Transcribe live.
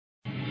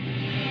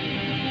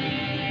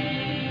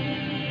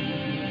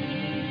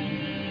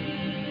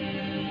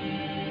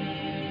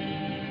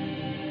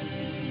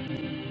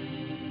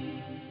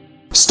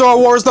Star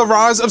Wars The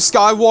Rise of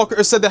Skywalker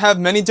is said to have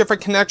many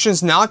different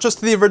connections, not just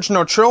to the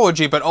original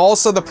trilogy, but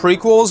also the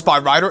prequels by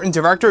writer and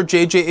director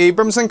J.J.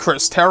 Abrams and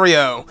Chris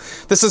Terrio.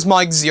 This is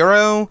Mike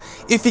Zero.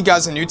 If you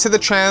guys are new to the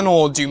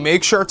channel, do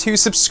make sure to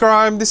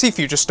subscribe to see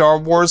future Star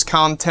Wars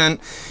content.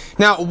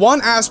 Now,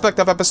 one aspect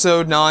of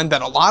Episode 9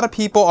 that a lot of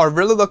people are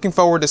really looking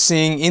forward to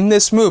seeing in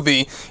this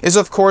movie is,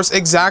 of course,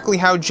 exactly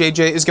how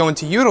JJ is going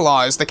to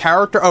utilize the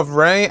character of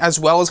Rey as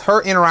well as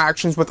her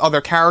interactions with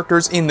other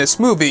characters in this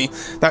movie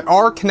that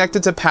are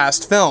connected to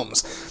past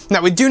films.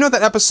 Now, we do know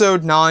that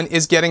Episode 9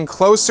 is getting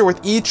closer with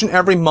each and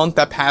every month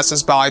that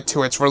passes by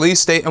to its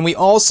release date, and we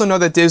also know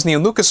that Disney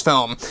and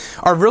Lucasfilm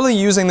are really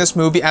using this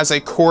movie as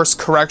a course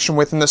correction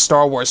within the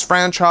Star Wars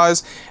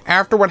franchise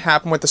after what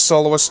happened with the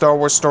Solo: A Star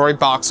Wars Story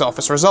box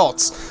office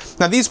results.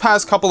 Now, these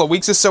past couple of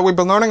weeks or so, we've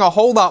been learning a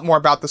whole lot more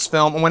about this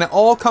film, and when it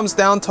all comes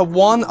down to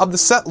one of the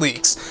set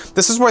leaks,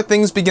 this is where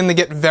things begin to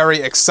get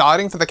very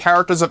exciting for the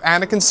characters of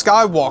Anakin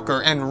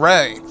Skywalker and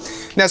Rey.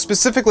 Now,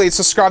 specifically, it's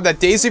described that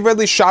Daisy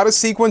Ridley shot a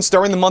sequence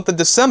during the month of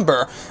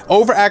December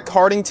over at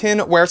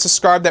Cardington, where it's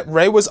described that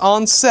Rey was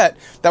on set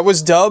that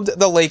was dubbed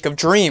the Lake of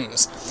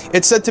Dreams.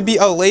 It's said to be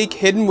a lake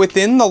hidden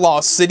within the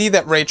lost city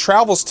that Rey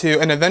travels to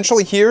and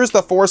eventually hears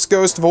the Force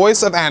Ghost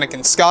voice of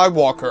Anakin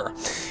Skywalker.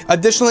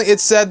 Additionally,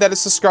 it's said that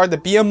it's described to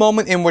be a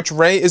moment in which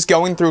Rey is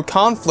going through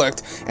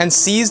conflict and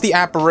sees the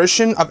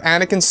apparition of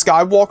Anakin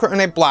Skywalker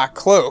in a black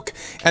cloak.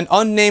 An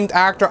unnamed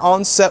actor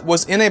on set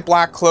was in a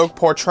black cloak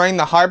portraying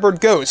the hybrid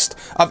ghost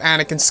of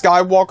Anakin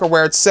Skywalker,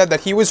 where it's said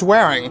that he was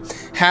wearing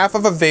half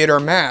of a Vader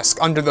mask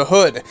under the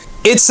hood.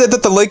 It's said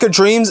that the Lake of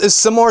Dreams is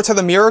similar to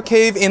the Mirror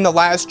Cave in The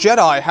Last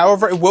Jedi,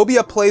 however, it will be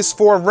a place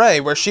for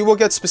Rey where she will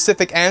get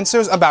specific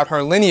answers about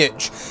her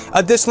lineage.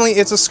 Additionally,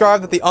 it's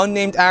described that the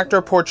unnamed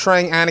actor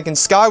portraying Anakin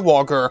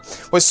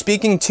Skywalker was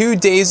speaking to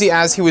Daisy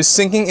as he was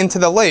sinking into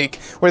the lake,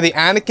 where the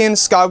Anakin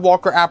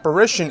Skywalker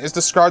apparition is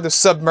described to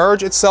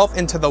submerge itself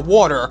into the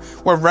water,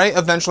 where Rey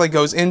eventually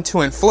goes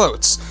into and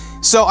floats.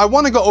 So I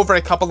want to go over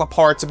a couple of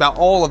parts about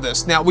all of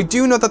this. Now, we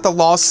do know that the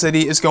Lost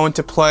City is going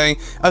to play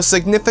a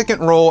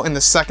significant role in the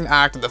second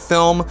act of the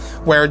film,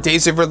 where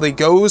Daisy Ridley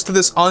goes to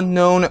this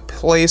unknown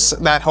place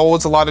that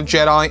holds a lot of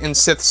Jedi and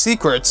Sith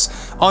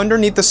secrets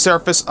underneath the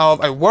surface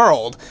of a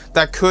world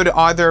that could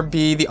either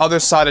be the other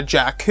side of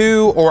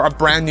Jakku or a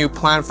brand new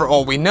planet for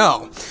all we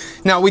know.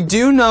 Now, we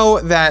do know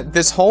that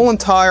this whole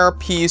entire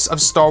piece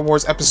of Star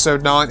Wars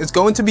Episode 9 is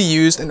going to be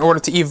used in order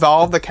to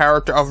evolve the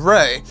character of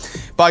Rey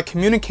by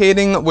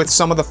communicating with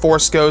some of the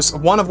Force Ghosts,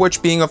 one of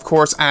which being, of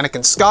course,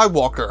 Anakin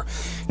Skywalker.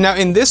 Now,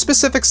 in this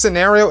specific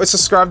scenario, it's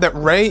described that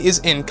Rey is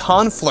in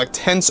conflict,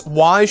 hence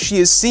why she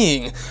is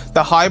seeing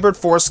the hybrid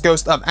Force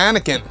Ghost of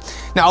Anakin.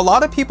 Now, a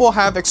lot of people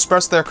have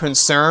expressed their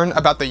concern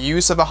about the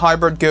use of a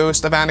hybrid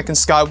ghost of Anakin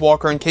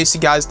Skywalker. In case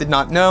you guys did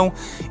not know,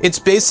 it's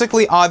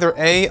basically either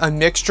a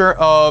mixture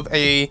of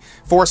a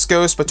Force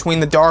Ghost between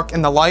the dark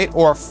and the light,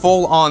 or a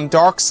full-on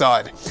dark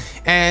side.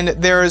 And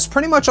there's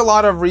pretty much a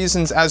lot of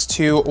reasons as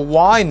to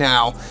why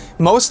now.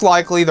 Most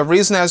likely, the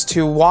reason as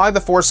to why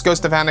the Force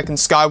Ghost of Anakin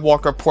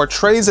Skywalker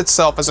portrays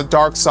itself as a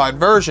dark side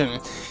version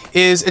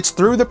is it's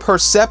through the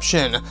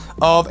perception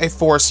of a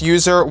Force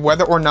user,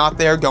 whether or not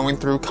they're going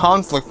through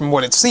conflict from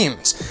what it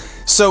seems.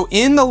 So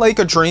in the Lake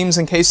of Dreams,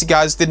 in case you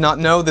guys did not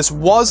know, this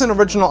was an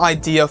original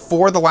idea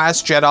for The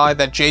Last Jedi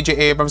that J.J.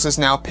 Abrams is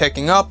now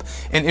picking up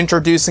and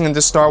introducing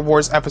into Star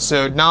Wars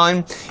Episode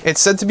 9.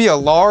 It's said to be a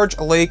large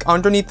lake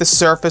underneath the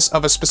surface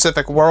of a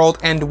specific world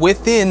and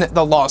within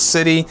the Lost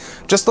City,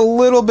 just a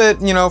little bit,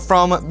 you know,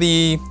 from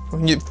the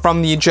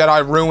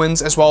Jedi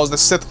ruins as well as the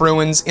Sith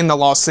ruins in the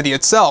Lost City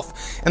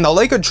itself. And the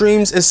Lake of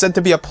Dreams is said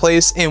to be a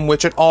place in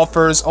which it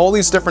offers all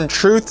these different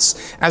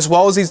truths as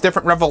well as these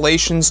different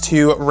revelations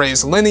to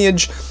Rey's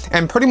lineage,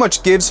 and pretty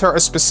much gives her a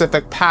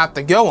specific path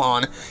to go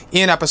on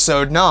in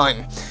Episode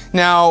 9.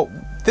 Now,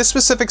 this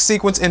specific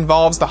sequence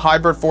involves the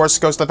hybrid Force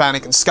Ghost of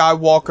Anakin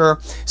Skywalker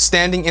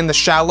standing in the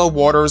shallow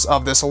waters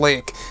of this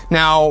lake.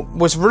 Now,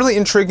 what's really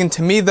intriguing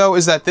to me, though,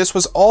 is that this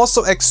was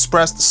also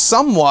expressed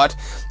somewhat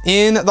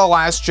in The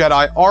Last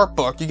Jedi art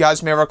book. You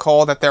guys may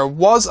recall that there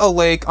was a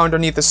lake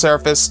underneath the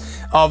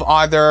surface of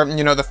either,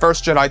 you know, the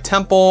First Jedi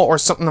Temple or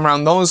something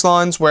around those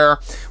lines, where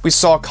we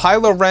saw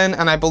Kylo Ren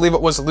and I believe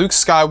it was Luke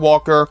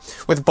Skywalker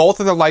with both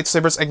of their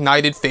lightsabers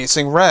ignited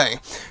facing Rey.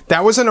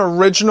 That was an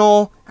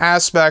original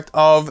aspect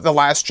of The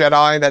Last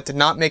Jedi that did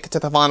not make it to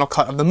the final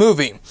cut of the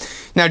movie.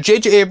 Now,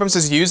 J.J. Abrams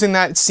is using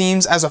that, it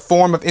seems, as a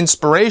form of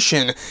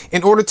inspiration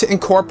in order to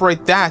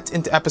incorporate that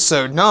into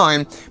Episode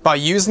 9 by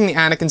using the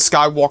Anakin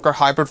Skywalker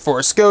hybrid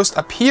Force Ghost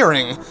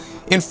appearing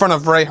in front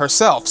of Rey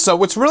herself. So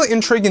what's really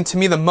intriguing to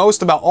me the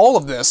most about all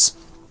of this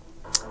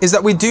is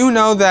that we do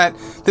know that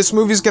this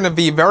movie is going to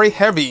be very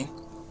heavy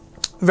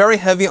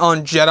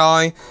on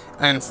Jedi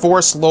and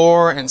Force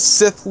lore and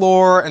Sith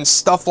lore and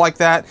stuff like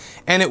that,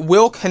 and it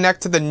will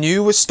connect to the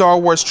new Star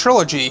Wars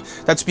trilogy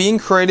that's being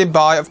created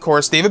by, of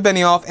course, David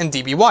Benioff and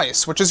D.B.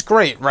 Weiss, which is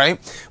great, right?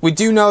 We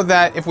do know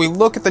that if we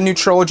look at the new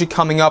trilogy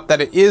coming up,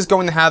 that it is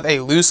going to have a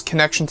loose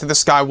connection to the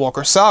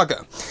Skywalker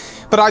saga.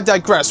 But I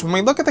digress. When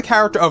we look at the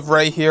character of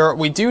Rey here,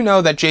 we do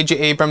know that J.J.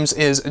 Abrams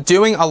is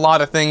doing a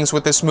lot of things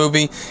with this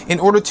movie in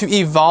order to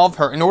evolve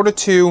her, in order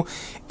to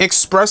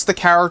express the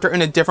character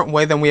in a different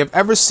way than we have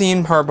ever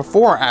seen her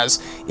before,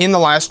 as in The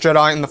Last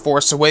Jedi and The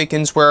Force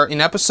Awakens, where in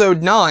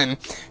Episode 9,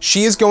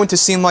 she is going to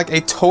seem like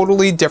a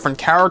totally different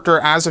character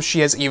as if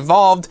she has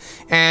evolved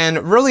and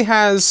really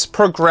has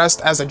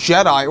progressed as a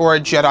Jedi, or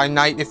a Jedi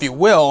Knight, if you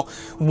will,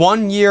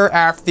 1 year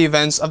after the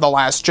events of The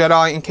Last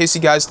Jedi. In case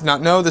you guys did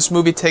not know, this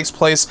movie takes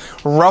place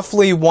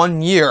roughly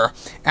 1 year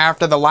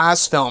after the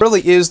last film. It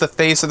really is the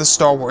face of the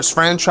Star Wars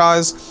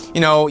franchise.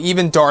 You know,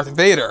 even Darth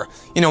Vader.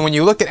 You know, when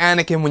you look at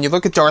Anakin, when you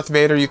look at Darth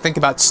Vader, you think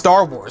about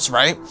Star Wars,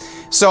 right?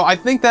 So I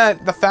think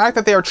that the fact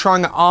that they are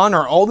trying to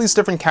honor all these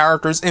different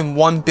characters in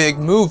one big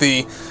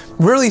movie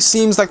really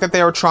seems like that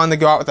they are trying to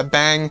go out with a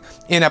bang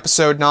in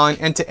Episode 9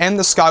 and to end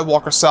the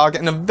Skywalker saga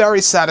in a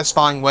very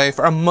satisfying way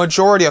for a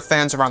majority of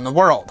fans around the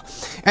world.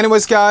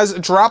 Anyways, guys,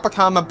 drop a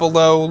comment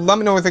below. Let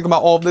me know what you think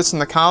about all of this in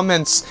the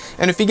comments.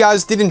 And if you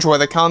guys did enjoy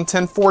the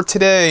content for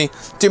today,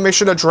 do make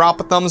sure to drop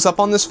a thumbs up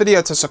on this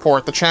video to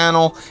support the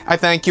channel. I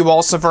thank you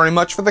all so very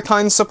much for the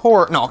kind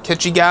support, and I'll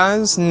catch you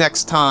guys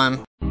next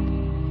time.